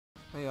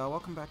Hey y'all,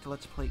 welcome back to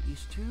Let's Play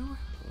East 2.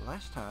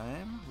 Last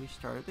time we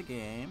started the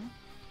game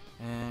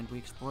and we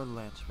explored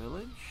Lance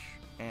Village,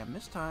 and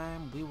this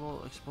time we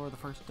will explore the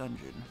first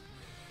dungeon.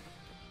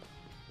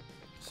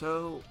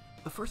 So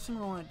the first thing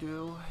we want to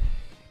do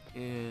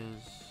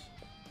is,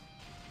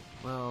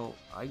 well,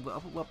 I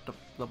leveled up to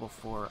level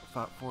 4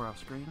 off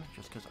screen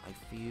just because I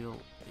feel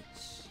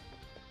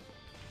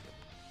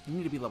you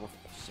need to be level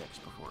 6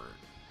 before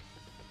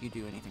you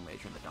do anything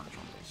major in the dungeon,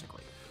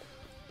 basically.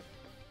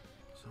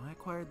 So I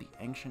acquired the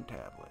Ancient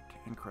Tablet.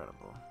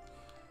 Incredible.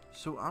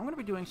 So I'm going to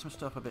be doing some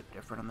stuff a bit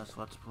different on this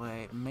Let's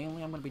Play.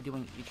 Mainly I'm going to be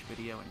doing each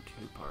video in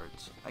 2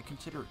 parts. I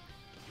consider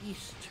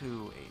East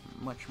 2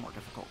 a much more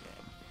difficult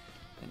game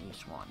than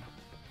East 1.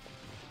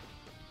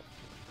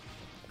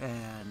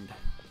 And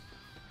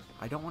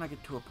I don't want to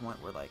get to a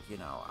point where, like, you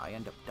know, I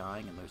end up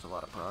dying and there's a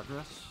lot of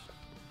progress.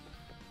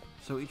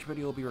 So each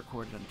video will be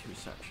recorded in 2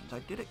 sections. I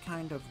did it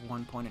kind of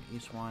one point in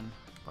East 1,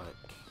 but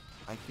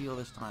I feel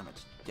this time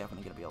it's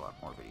definitely going to be a lot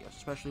more videos,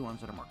 especially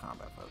ones that are more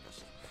combat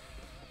focused.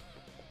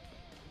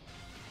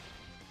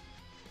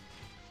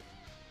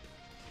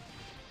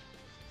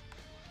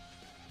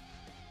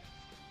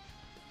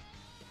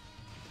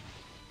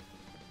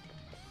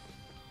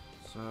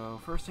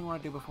 So first thing I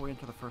want to do before we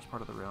enter the first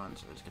part of the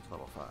ruins is get to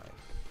level 5.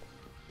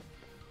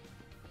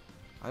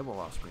 I will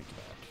off-screen to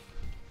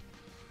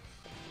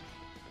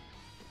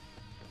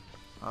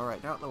that.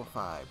 Alright, now at level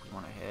 5, we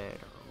want to head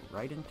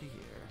right into here.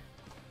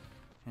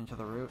 Into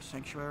the root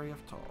Sanctuary of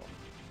Toll.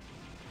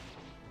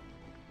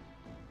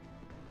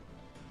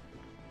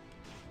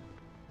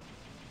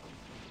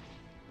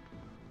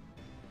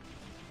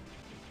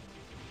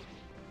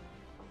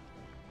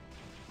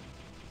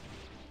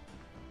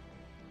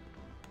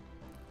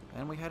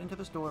 And we head into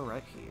this door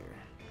right here.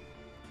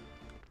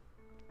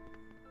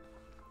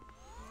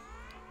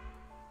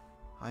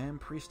 I am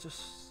Priest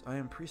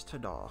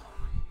Hadal.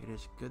 It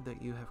is good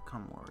that you have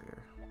come,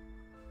 warrior.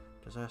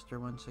 Disaster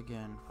once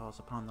again falls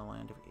upon the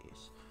land of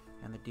Ys,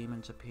 and the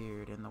demons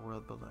appeared in the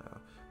world below.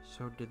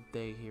 So did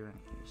they here in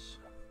Ys.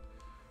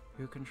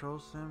 Who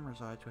controls them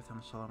resides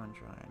within Solomon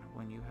Shrine.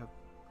 When you have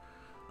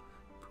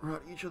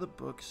brought each of the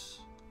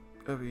books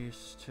of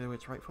Ys to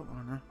its rightful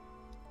owner,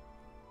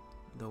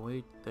 the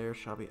way there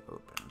shall be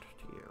opened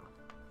to you.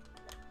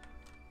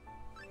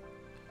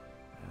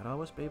 Hadal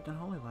was bathed in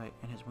holy light,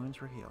 and his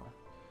wounds were healed.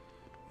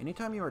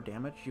 Anytime you are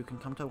damaged, you can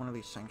come to one of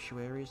these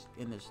sanctuaries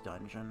in this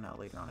dungeon. Now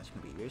later on it's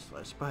going to be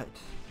useless, but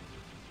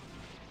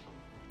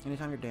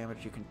anytime you're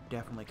damaged, you can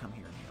definitely come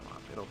here and heal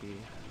up. It'll be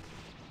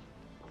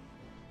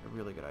a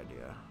really good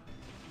idea.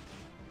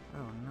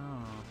 Oh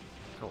no.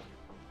 Cool.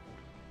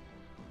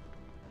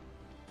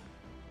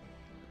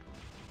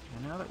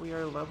 And now that we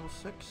are level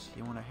 6,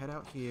 you want to head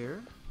out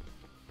here.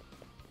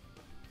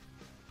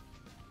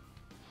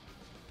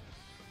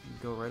 You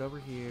go right over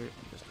here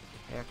and just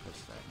attack this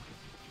thing.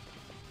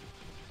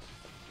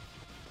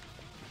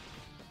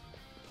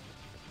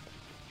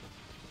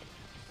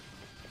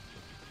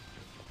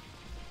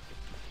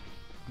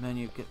 And then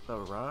you get the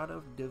Rod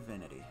of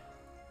Divinity.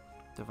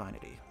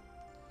 Divinity.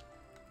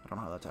 I don't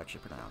know how that's actually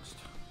pronounced.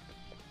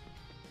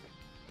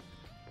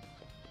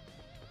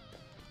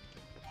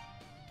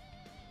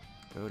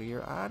 Go to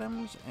your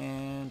items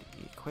and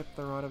equip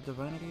the Rod of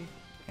Divinity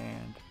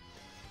and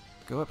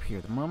go up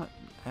here. The moment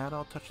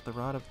Hadal touched the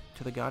rod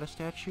to the goddess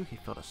statue, he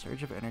felt a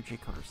surge of energy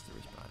course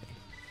through his body.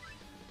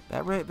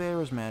 That right there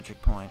was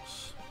magic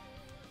points.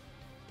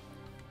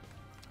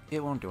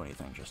 It won't do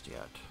anything just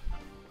yet.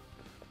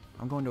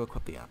 I'm going to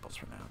equip the apples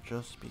for now,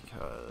 just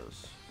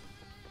because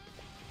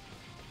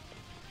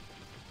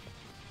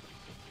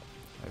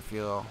I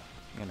feel,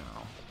 you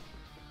know,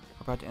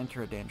 we're about to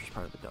enter a dangerous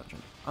part of the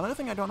dungeon. Another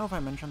thing, I don't know if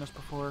I mentioned this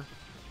before,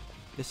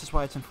 this is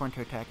why it's important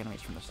to attack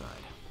enemies from the side.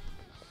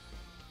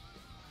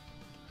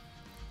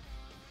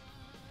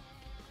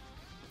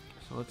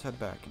 So let's head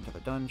back into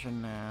the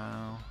dungeon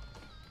now.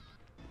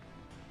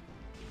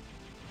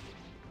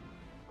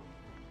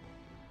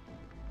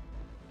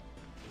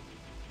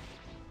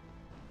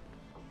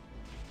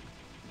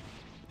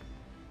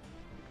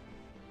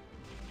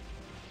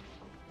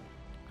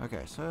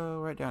 Okay,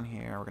 so right down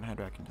here, we're gonna head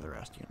back into the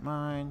Rastinee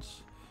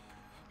mines.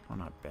 Well,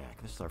 not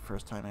back. This is our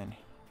first time in.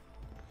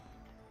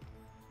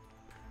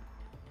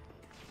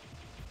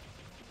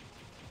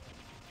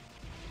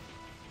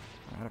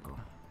 Radical.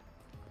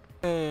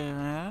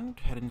 And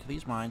head into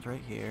these mines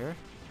right here.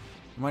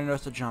 You might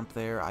notice a jump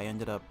there. I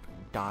ended up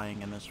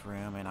dying in this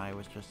room, and I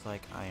was just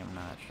like, I am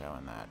not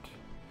showing that.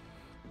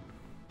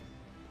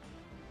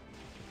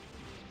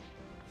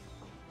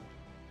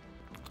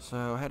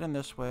 So head in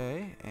this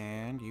way,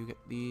 and you get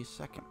the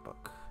second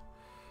book.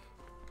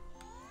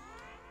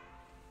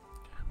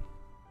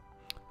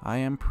 I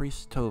am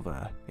Priest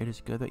Tova. It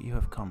is good that you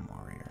have come,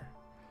 warrior.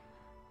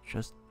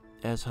 Just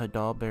as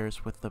Hadal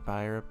bears with the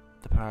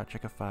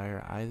magic of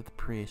fire, I, the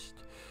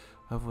priest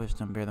of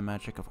wisdom, bear the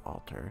magic of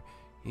altar.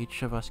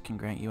 Each of us can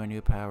grant you a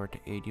new power to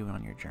aid you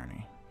on your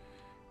journey.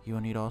 You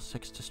will need all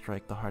 6 to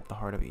strike the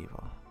heart of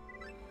evil.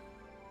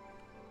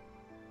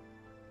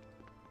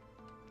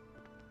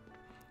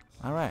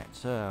 Alright,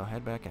 so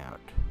head back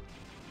out.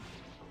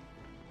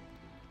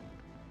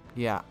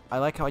 Yeah, I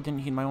like how I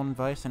didn't heed my own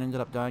advice and ended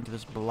up dying to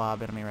this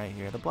blob enemy right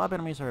here. The blob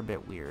enemies are a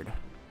bit weird,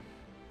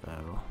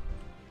 though.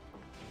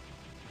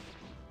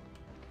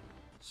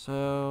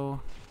 So,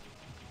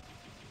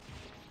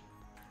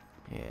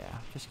 yeah,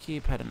 just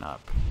keep heading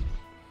up.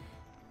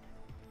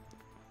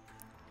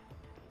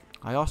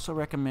 I also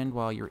recommend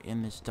while you're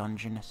in this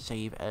dungeon,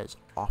 save as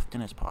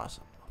often as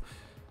possible.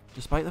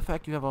 Despite the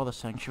fact you have all the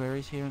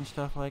sanctuaries here and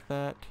stuff like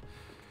that,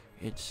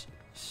 it's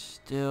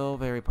still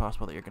very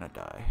possible that you're gonna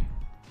die.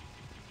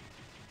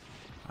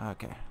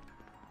 Okay.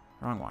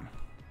 Wrong one.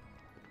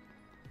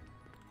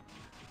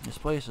 This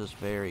place is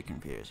very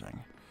confusing.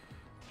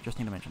 Just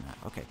need to mention that.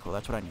 Okay, cool.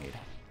 That's what I need.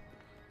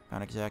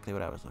 Found exactly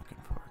what I was looking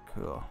for.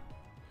 Cool.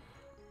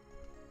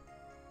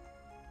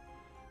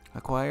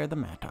 Acquire the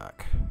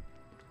mattock.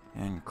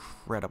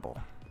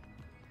 Incredible.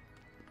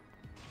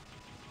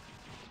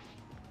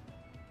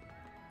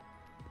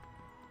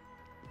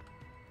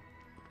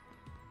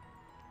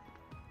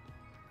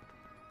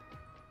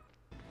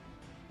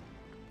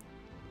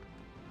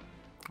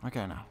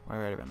 Okay, now. We've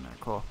already been there.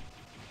 Cool.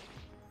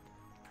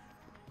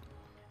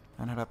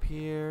 Then head up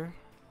here.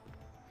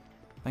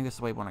 I think this is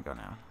the way we want to go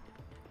now.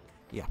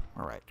 Yeah,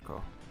 alright,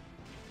 cool.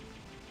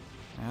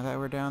 Now that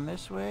we're down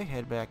this way,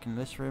 head back in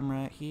this room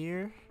right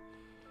here.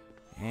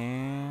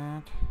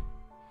 And...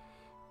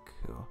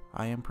 cool.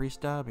 I am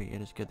Priest Dobby.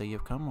 It is good that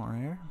you've come,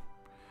 warrior.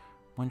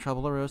 When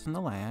trouble arose in the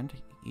land,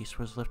 East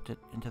was lifted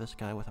into the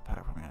sky with a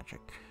powerful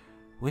magic.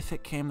 With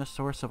it came the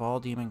source of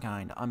all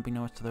demonkind,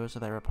 unbeknownst to those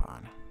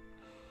thereupon.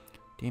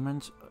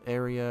 Demons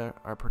area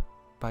are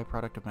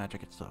byproduct of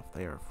magic itself.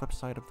 They are a flip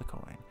side of the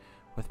coin.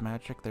 With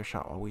magic, there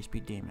shall always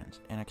be demons.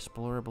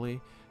 Inexplorably,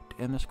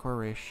 to end this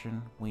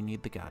correlation, we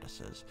need the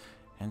goddesses.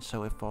 And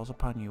so it falls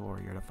upon you,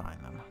 warrior, to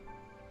find them.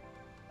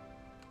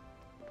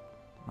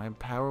 My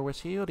power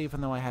was healed,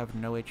 even though I have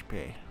no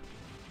HP.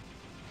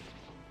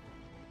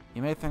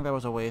 You may think that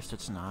was a waste.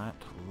 It's not.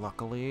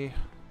 Luckily.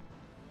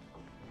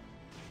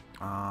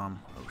 Oh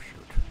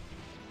shoot.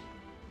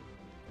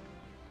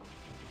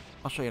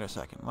 I'll show you in a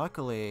second.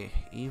 Luckily,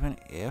 even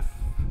if...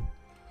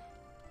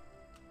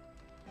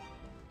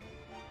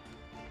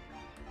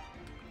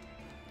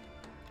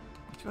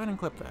 let's go ahead and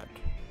clip that.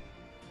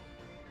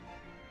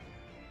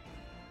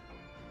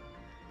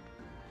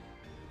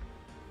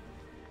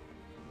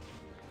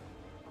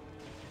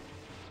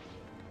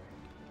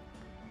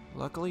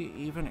 Luckily,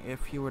 even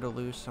if you were to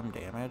lose some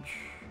damage,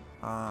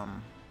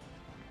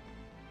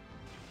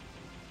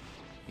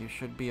 you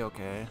should be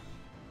okay.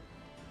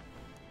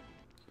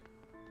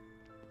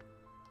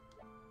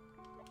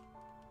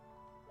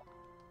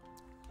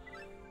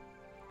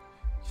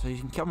 So you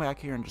can come back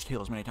here and just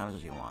heal as many times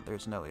as you want.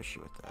 There's no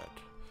issue with that.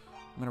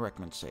 I'm going to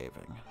recommend saving.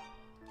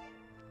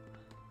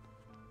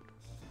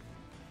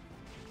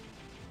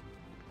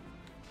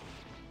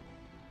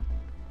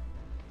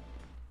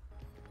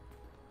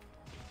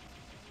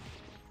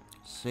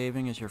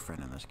 Saving is your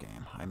friend in this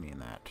game. I mean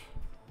that.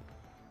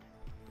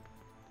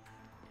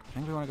 I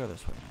think we want to go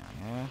this way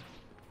now, yeah?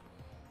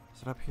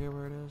 Is it up here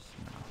where it is?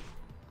 No.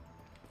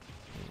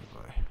 Oh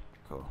boy.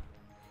 Cool.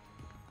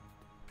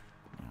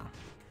 No.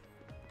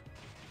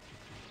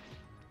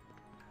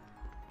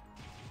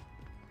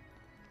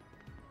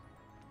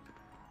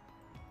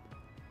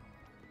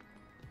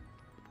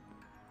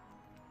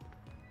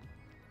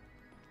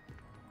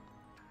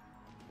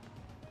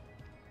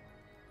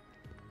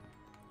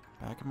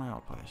 Back in my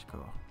old place,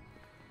 cool.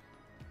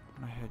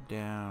 I'm gonna head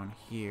down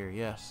here,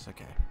 yes,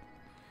 okay.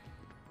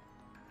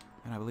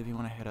 And I believe you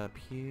want to head up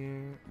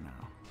here? No.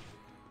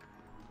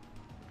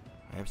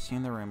 I have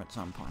seen the room at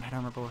some point, I don't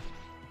remember where.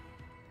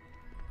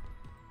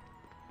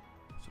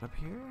 Is it up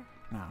here?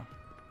 No.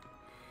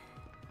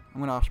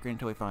 I'm gonna off screen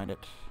until we find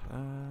it.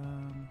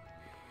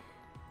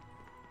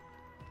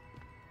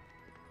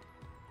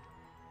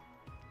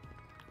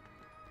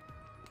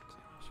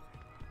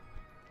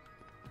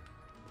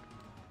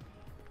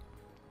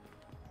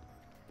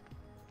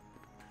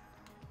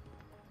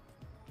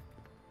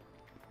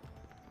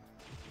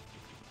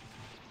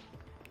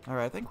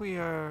 Alright, I think we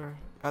are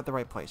at the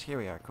right place. Here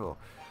we are, cool.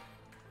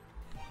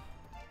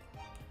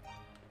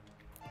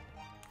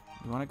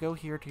 You want to go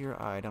here to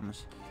your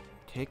items.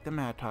 Take the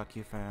mattock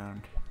you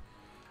found.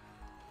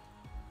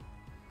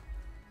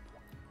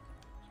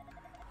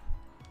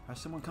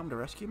 Has someone come to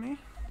rescue me?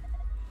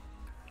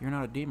 You're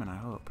not a demon, I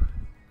hope.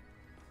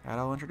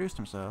 Adol introduced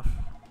himself.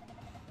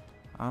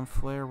 I'm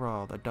Flair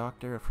Rald, a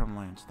doctor from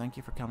Lance. Thank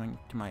you for coming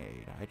to my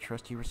aid. I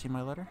trust you received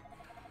my letter?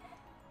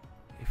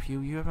 If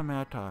you have a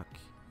mattock,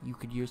 you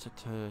could use it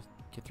to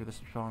get through the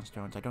spawn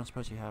stones. I don't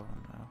suppose you have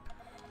one, though.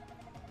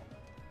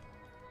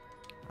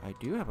 I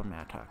do have a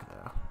mattock,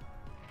 though.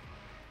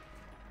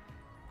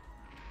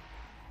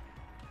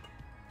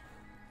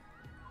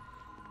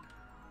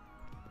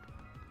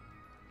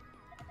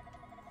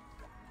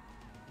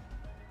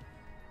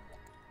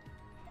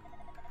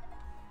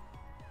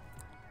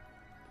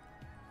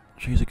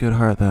 She's a good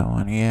heart, that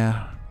one,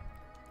 yeah.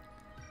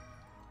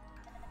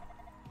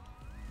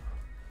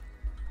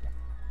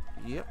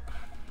 Yep.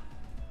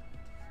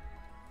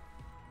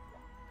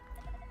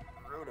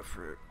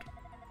 Fruit.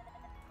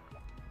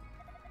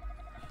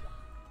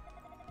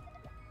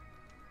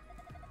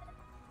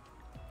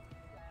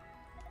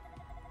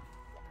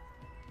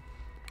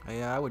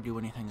 Yeah, I would do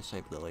anything to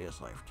save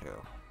Lilia's life, too.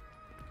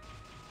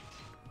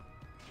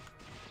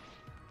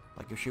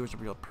 Like, if she was a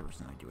real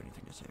person, I'd do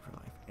anything to save her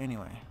life.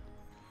 Anyway,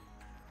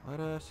 let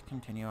us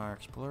continue our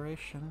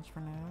explorations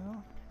for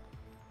now.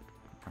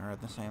 Or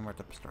the same, we're at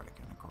the start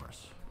again, of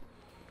course.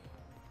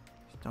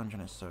 This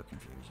dungeon is so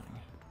confusing.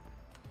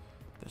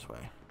 This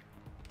way.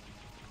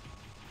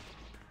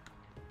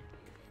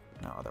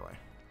 No, other way.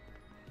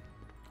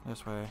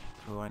 This way.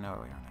 Cool, I know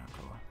where we are now.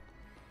 Cool.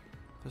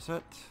 This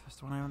it? This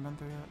the one I haven't been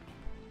through yet?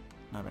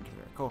 No, I've been through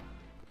there. Cool.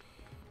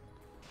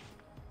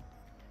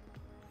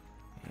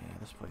 Yeah,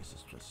 this place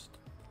is just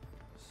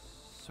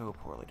so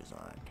poorly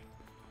designed.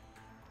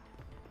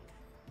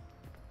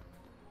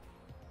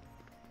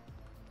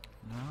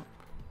 Nope.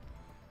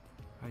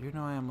 I do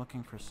know I am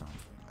looking for something,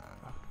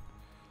 though.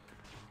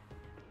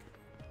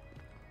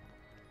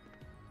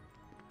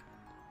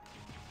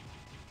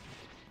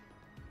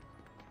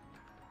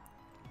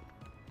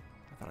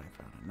 I thought I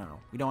found it.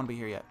 No. We don't want to be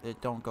here yet.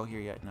 Don't go here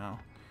yet. No.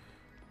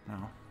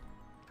 No.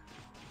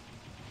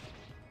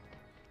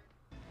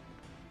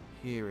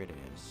 Here it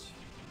is.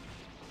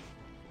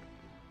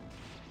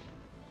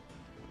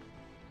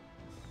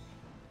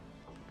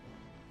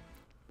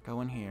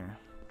 Go in here.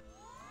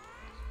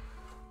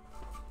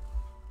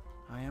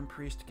 I am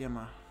Priest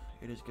Gimma.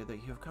 It is good that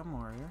you have come,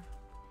 warrior.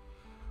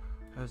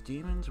 As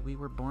demons, we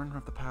were born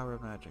with the power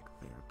of magic.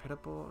 They are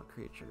pitiful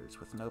creatures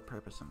with no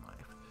purpose in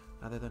life,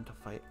 other than to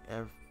fight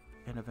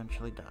and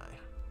eventually die.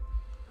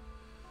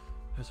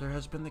 As there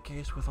has been the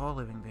case with all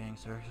living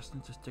beings, their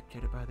existence is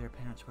dictated by their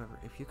parents. However,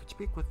 if you could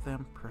speak with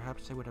them,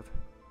 perhaps they would have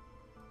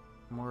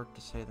more to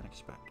say than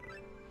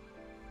expected.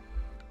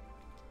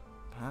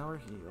 Power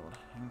healed.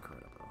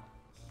 Incredible.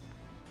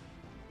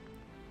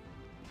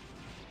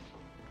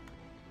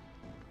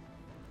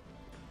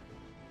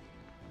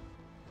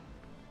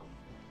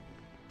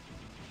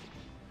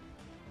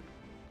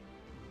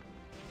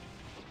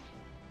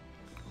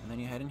 And then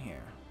you head in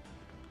here.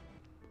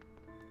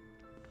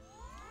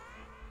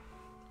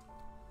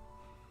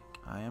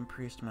 I am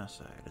Priest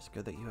Messa. It is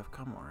good that you have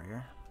come,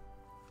 warrior.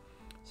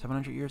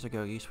 700 years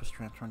ago, Ys was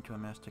transformed to a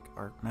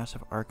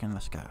massive arc in the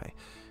sky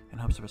in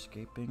hopes of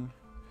escaping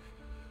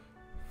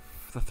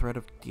the threat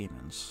of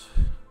demons.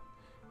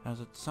 As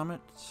its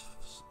summit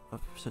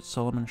sits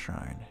Solomon's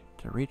Shrine.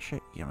 To reach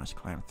it, you must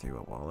climb through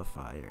a wall of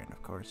fire and,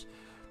 of course,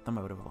 the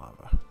moat of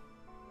lava.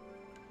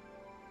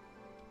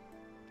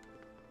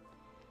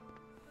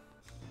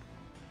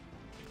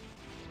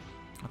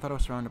 I thought it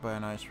was surrounded by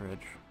an ice ridge.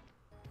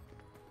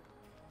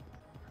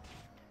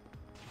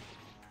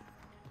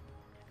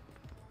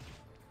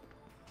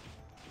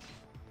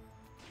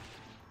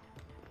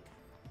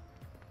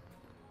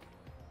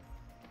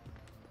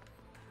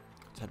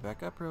 Head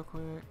back up real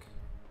quick.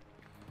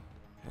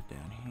 Head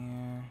down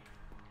here.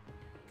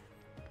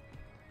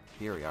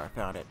 Here we are,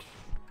 found it.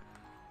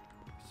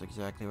 It's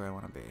exactly where I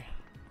want to be.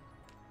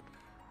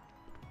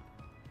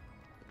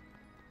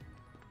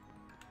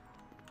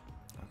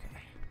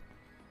 Okay.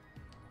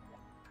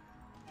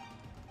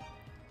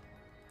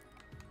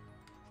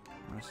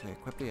 I'm gonna say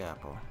equip the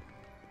apple.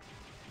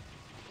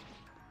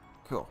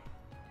 Cool.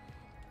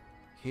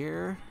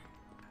 Here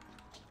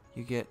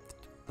you get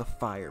the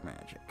fire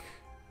magic.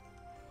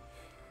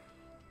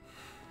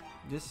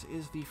 This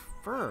is the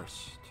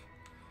first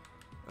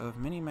of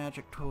many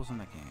magic tools in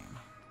the game.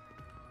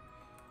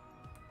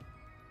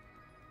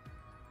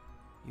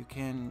 You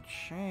can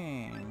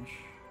change,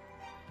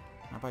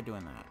 not by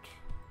doing that.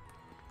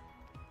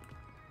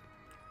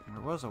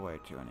 There was a way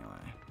to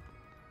anyway.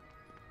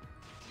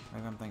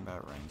 Maybe I'm thinking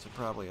about rings. It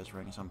probably is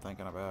rings I'm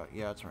thinking about.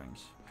 Yeah, it's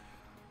rings.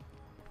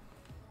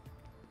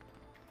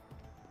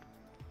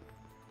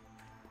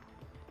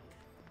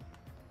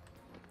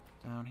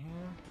 Down here.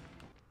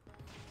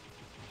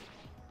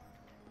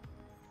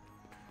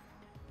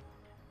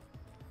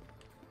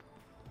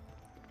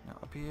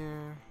 Up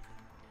here,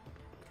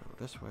 go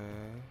this way.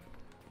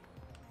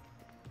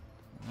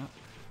 Nope.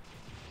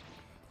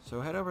 So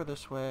head over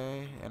this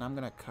way, and I'm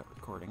gonna cut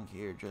recording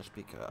here just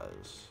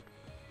because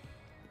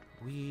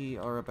we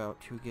are about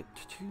to get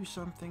to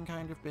something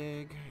kind of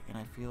big, and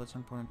I feel it's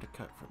important to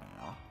cut for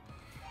now.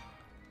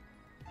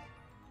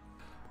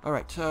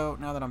 Alright, so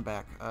now that I'm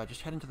back,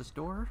 just head into this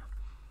door.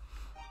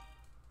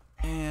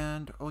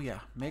 And, oh yeah,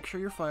 make sure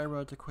your fire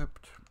rod's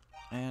equipped,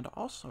 and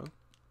also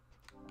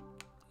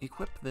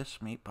equip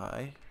this meat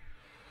pie.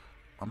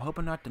 I'm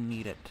hoping not to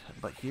need it,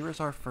 but here is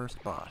our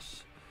first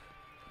boss.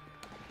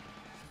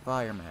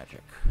 Fire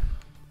magic.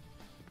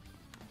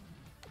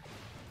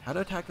 How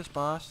to attack this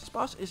boss? This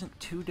boss isn't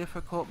too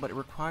difficult, but it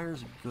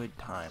requires good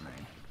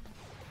timing.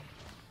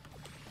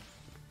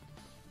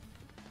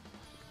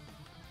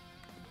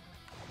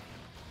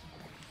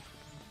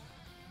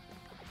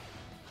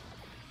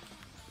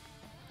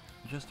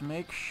 Just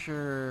make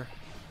sure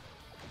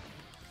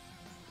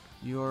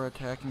you're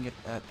attacking it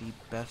at the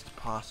best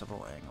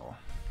possible angle.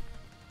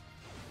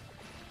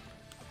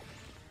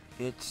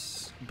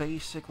 It's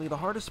basically the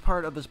hardest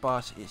part of this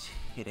boss is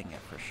hitting it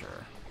for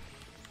sure.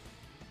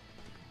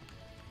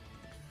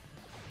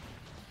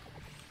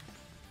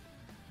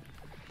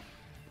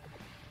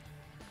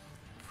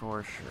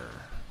 for sure.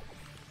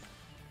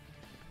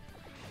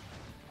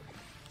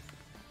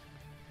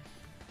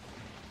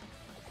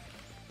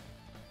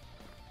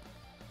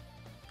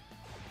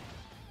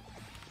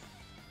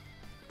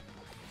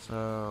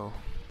 So,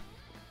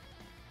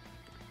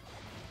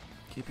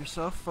 keep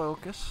yourself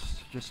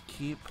focused. Just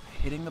keep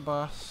hitting the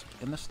boss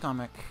in the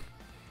stomach.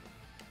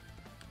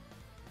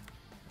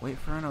 Wait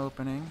for an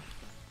opening.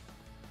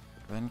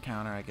 Then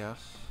counter, I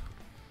guess.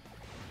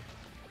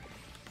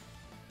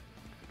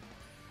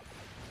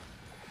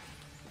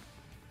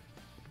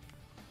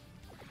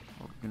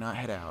 Oh, do not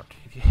head out.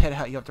 If you head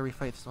out, you have to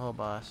refight the whole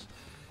boss.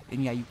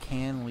 And yeah, you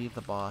can leave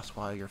the boss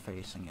while you're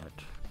facing it.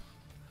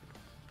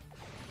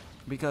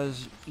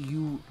 Because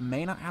you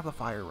may not have the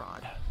fire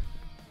rod.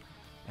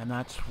 And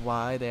that's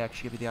why they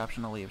actually give you the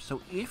option to leave.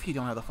 So if you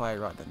don't have the fire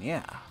rod, then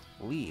yeah,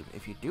 leave.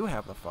 If you do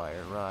have the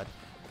fire rod,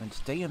 then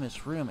stay in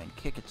this room and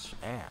kick its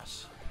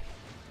ass.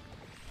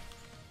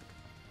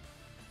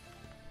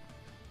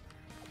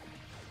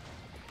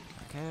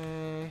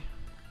 Okay.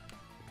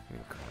 Here,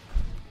 crap.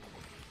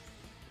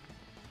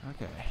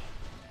 Okay.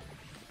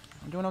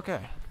 I'm doing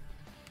okay.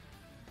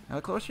 Now,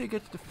 the closer you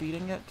get to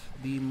defeating it,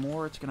 the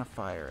more it's gonna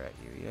fire at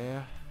you,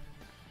 yeah?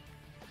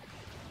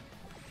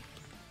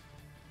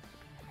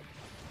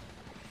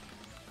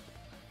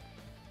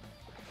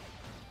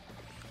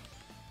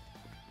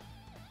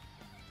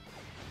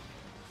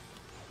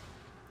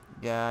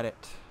 Got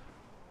it.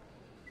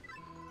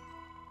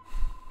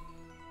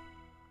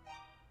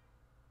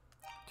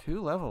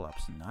 Two level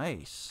ups,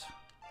 nice.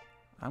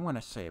 I'm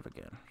gonna save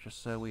again,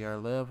 just so we are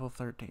level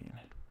 13.